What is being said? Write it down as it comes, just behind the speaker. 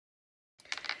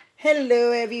Hello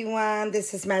everyone,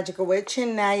 this is Magical Witch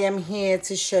and I am here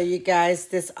to show you guys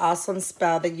this awesome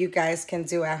spell that you guys can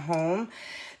do at home.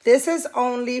 This is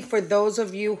only for those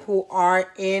of you who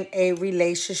are in a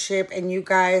relationship and you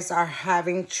guys are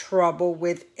having trouble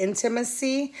with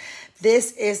intimacy.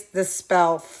 This is the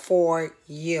spell for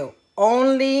you.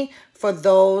 Only for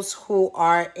those who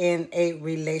are in a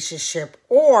relationship.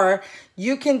 Or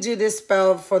you can do this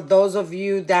spell for those of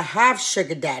you that have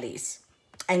sugar daddies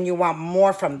and you want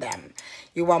more from them.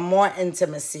 You want more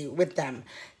intimacy with them.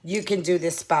 You can do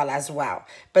this spell as well.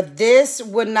 But this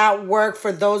would not work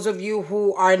for those of you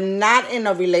who are not in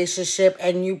a relationship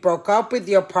and you broke up with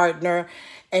your partner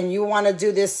and you want to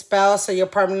do this spell so your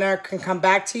partner can come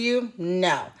back to you.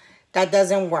 No, that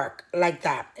doesn't work like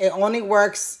that. It only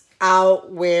works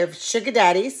out with sugar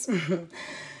daddies.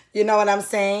 You know what I'm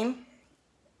saying?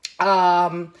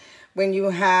 When you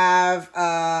have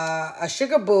a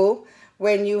sugar boo,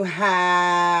 when you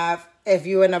have, if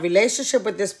you're in a relationship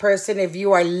with this person, if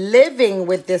you are living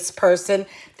with this person,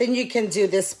 then you can do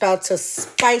this spell to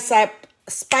spice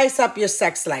up your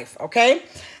sex life, okay?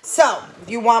 So, if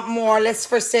you want more, let's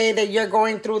first say that you're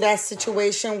going through that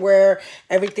situation where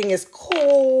everything is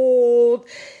cold,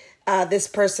 this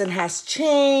person has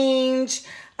changed,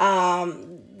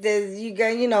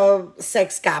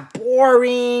 sex got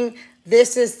boring.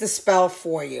 This is the spell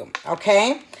for you,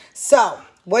 okay? So,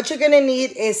 what you're going to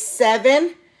need is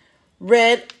 7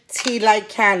 red tea light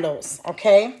candles,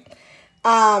 okay?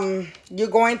 You're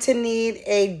going to need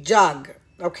a jug,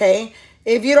 okay?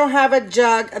 If you don't have a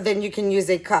jug, then you can use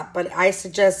a cup, but I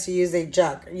suggest to use a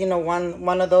jug. You know,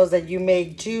 one of those that you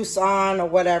make juice on or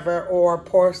whatever, or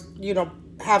pour,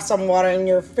 have some water in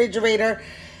your refrigerator.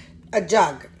 A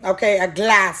jug, okay? A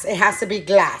glass. It has to be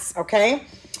glass, okay?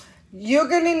 You're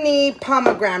going to need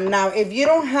pomegranate. Now, if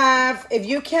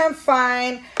you can't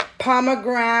find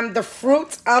pomegranate, the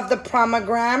fruit of the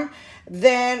pomegranate,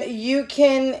 then you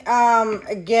can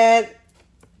get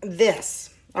this,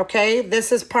 okay?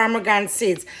 This is pomegranate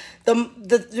seeds.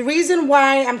 The reason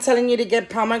why I'm telling you to get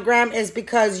pomegranate is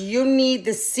because you need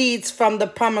the seeds from the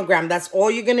pomegranate. That's all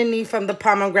you're going to need from the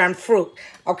pomegranate fruit,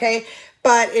 okay?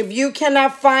 But if you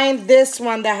cannot find this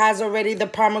one that has already the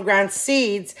pomegranate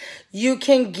seeds, you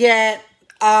can get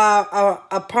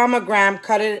a pomegranate,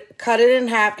 cut it in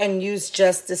half and use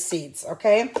just the seeds,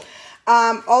 okay?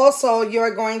 Also,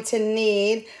 you're going to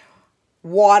need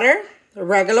water,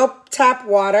 regular tap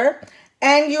water,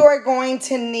 and you are going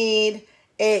to need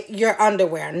your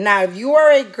underwear. Now, if you are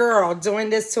a girl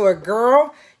doing this to a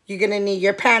girl, you're going to need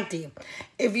your panty.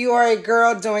 If you are a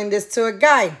girl doing this to a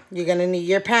guy, you're going to need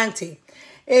your panty.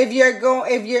 If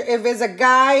it's a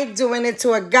guy doing it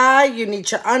to a guy, you need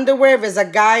your underwear. If it's a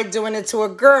guy doing it to a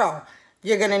girl,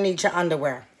 you're going to need your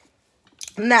underwear.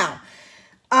 Now,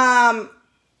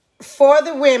 for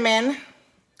the women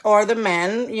or the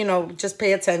men, just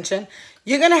pay attention.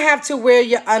 You're going to have to wear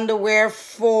your underwear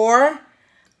for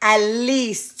at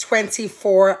least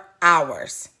 24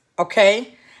 hours,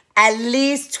 okay? At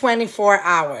least 24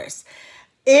 hours.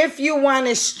 If you want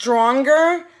it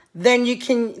stronger, then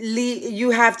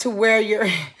you have to wear your,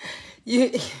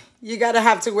 you gotta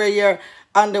have to wear your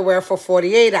underwear for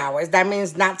 48 hours. That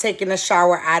means not taking a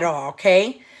shower at all,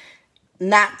 okay?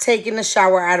 Not taking a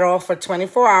shower at all for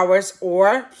 24 hours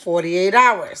or 48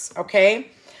 hours,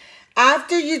 okay?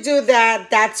 After you do that,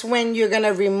 that's when you're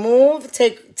gonna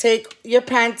take your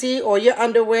panty or your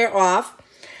underwear off.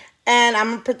 And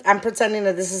I'm pretending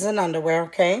that this is an underwear,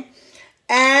 okay?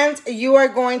 And you are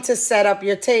going to set up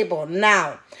your table.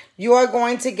 Now, you are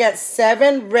going to get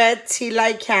 7 red tea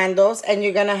light candles and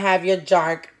you're going to have your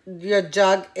jug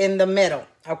in the middle,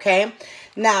 okay?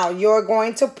 Now, you're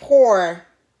going to pour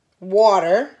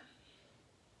water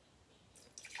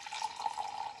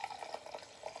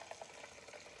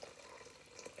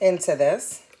into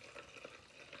this.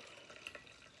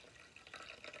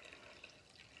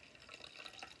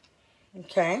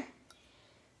 Okay.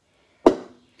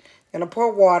 Going to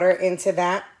pour water into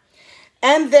that.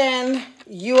 And then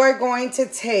you are going to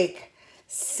take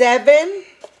 7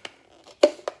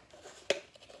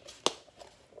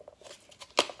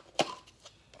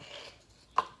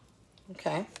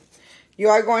 okay. You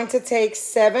are going to take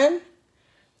 7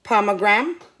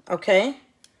 pomegranate, okay?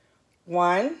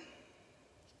 1,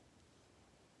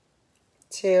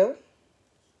 2,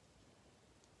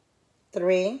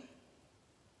 3,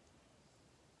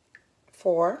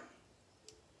 4,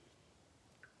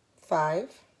 5,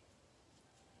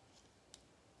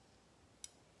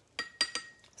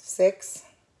 6,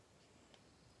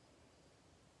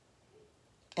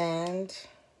 and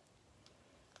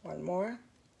one more,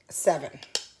 7,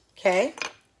 okay?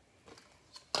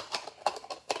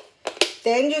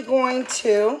 Then you're going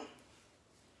to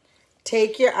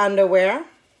take your underwear,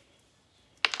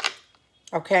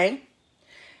 okay?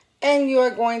 And you are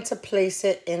going to place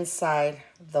it inside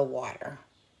the water.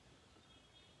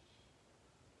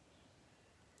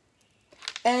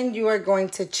 And you are going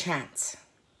to chant,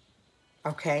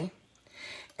 okay?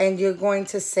 And you're going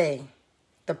to say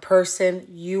the person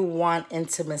you want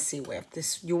intimacy with.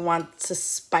 This, you want to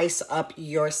spice up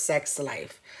your sex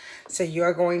life. So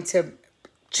you're going to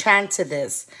chant to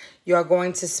this. You're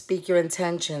going to speak your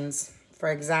intentions.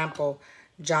 For example,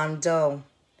 John Doe,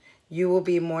 you will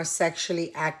be more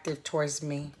sexually active towards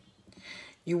me.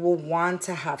 You will want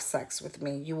to have sex with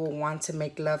me. You will want to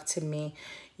make love to me.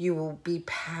 You will be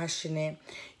passionate.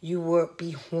 You will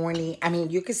be horny. I mean,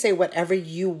 you can say whatever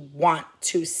you want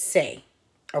to say,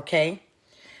 okay?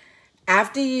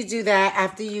 After you do that,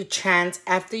 after you chant,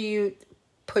 after you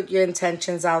put your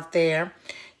intentions out there,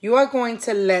 you are going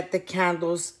to let the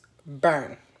candles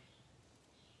burn,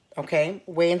 okay?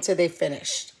 Wait until they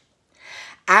finish.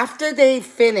 After they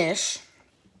finish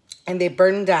and they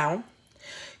burn down,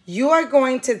 you are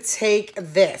going to take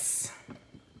this,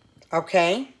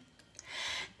 okay?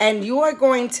 And you are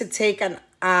going to take an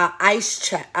ice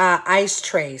tray.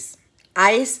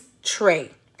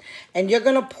 And you're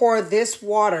going to pour this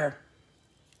water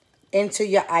into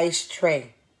your ice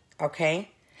tray, okay?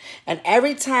 And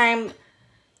every time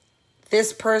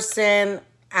this person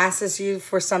asks you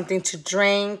for something to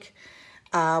drink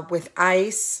with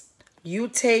ice, you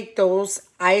take those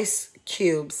ice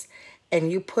cubes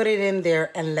and you put it in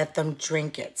there and let them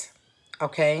drink it,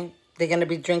 okay? They're going to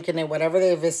be drinking it, whatever,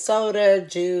 if it's soda,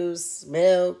 juice,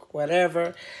 milk,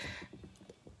 whatever,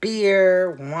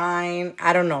 beer, wine,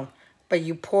 I don't know. But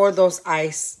you pour those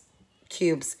ice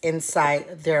cubes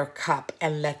inside their cup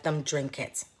and let them drink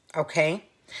it, okay?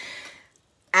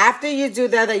 After you do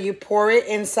that, you pour it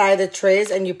inside the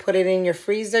trays and you put it in your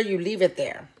freezer, you leave it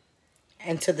there.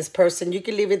 And to this person, you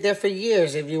can leave it there for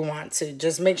years if you want to.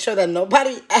 Just make sure that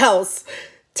nobody else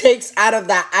takes out of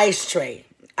that ice tray.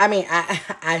 I mean,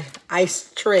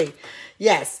 ice tray.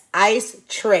 Yes, ice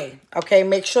tray. Okay,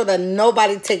 make sure that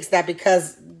nobody takes that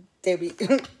because they be...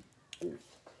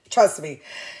 Trust me.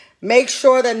 Make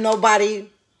sure that nobody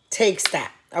takes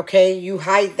that. Okay, you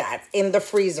hide that in the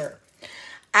freezer.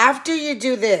 After you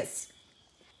do this,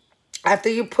 after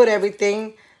you put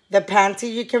everything, the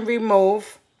panty you can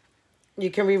remove.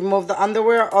 You can remove the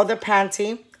underwear or the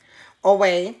panty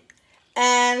away.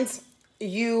 And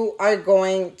you are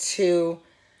going to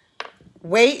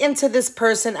wait until this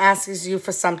person asks you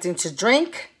for something to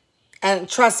drink. And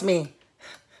trust me.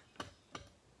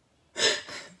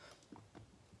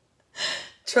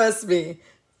 Trust me.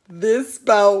 This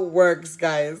spell works,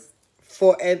 guys.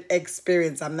 For an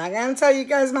experience. I'm not going to tell you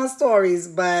guys my stories,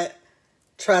 but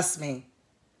trust me,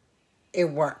 it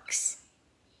works.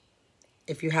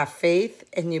 If you have faith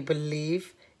and you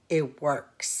believe, it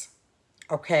works.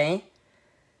 Okay?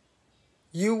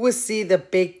 You will see the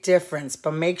big difference,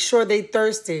 but make sure they're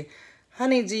thirsty.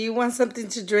 Honey, do you want something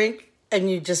to drink? And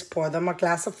you just pour them a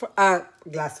glass of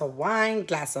wine,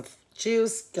 glass of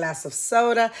juice, glass of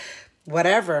soda,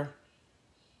 whatever.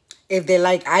 If they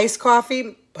like iced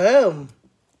coffee, boom,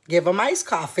 give them iced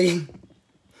coffee.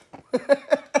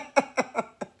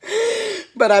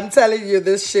 But I'm telling you,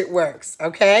 this shit works,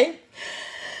 okay?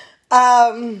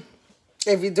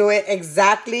 If you do it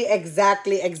exactly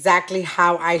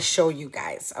how I show you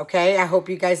guys, okay? I hope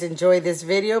you guys enjoyed this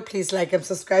video. Please like and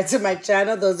subscribe to my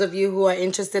channel. Those of you who are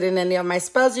interested in any of my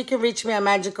spells, you can reach me at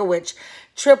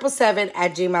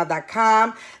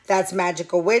magicalwitch777@gmail.com. That's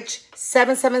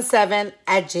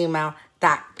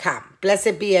magicalwitch777@gmail.com.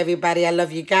 Blessed be, everybody. I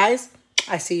love you guys.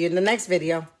 I see you in the next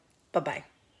video. Bye-bye.